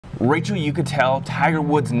Rachel Uchitel, Tiger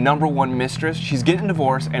Woods' #1 mistress, she's getting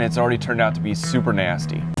divorced and it's already turned out to be super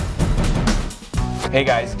nasty. Hey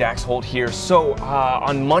guys, Dax Holt here. So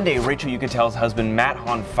on Monday, Rachel Uchitel's husband Matt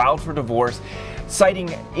Hahn filed for divorce,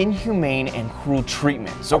 citing inhumane and cruel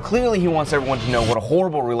treatment. So clearly he wants everyone to know what a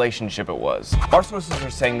horrible relationship it was. Our sources are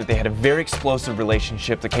saying that they had a very explosive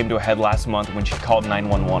relationship that came to a head last month when she called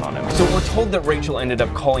 911 on him. So we're told that Rachel ended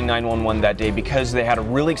up calling 911 that day because they had a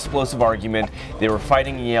really explosive argument. They were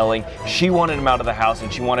fighting and yelling. She wanted him out of the house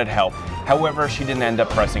and she wanted help. However, she didn't end up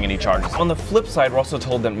pressing any charges. On the flip side, we're also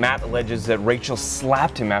told that Matt alleges that Rachel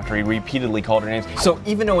slapped him after he repeatedly called her names. So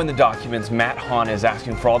even though in the documents Matt Hahn is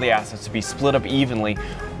asking for all the assets to be split up evenly,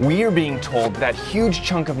 we are being told that huge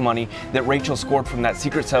chunk of money that Rachel scored from that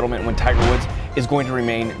secret settlement when Tiger Woods is going to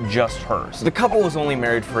remain just hers. The couple was only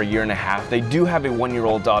married for a year and a half. They do have a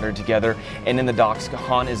 1-year-old daughter together, and in the docs,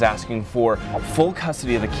 Hahn is asking for full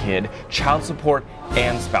custody of the kid, child support,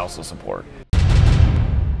 and spousal support.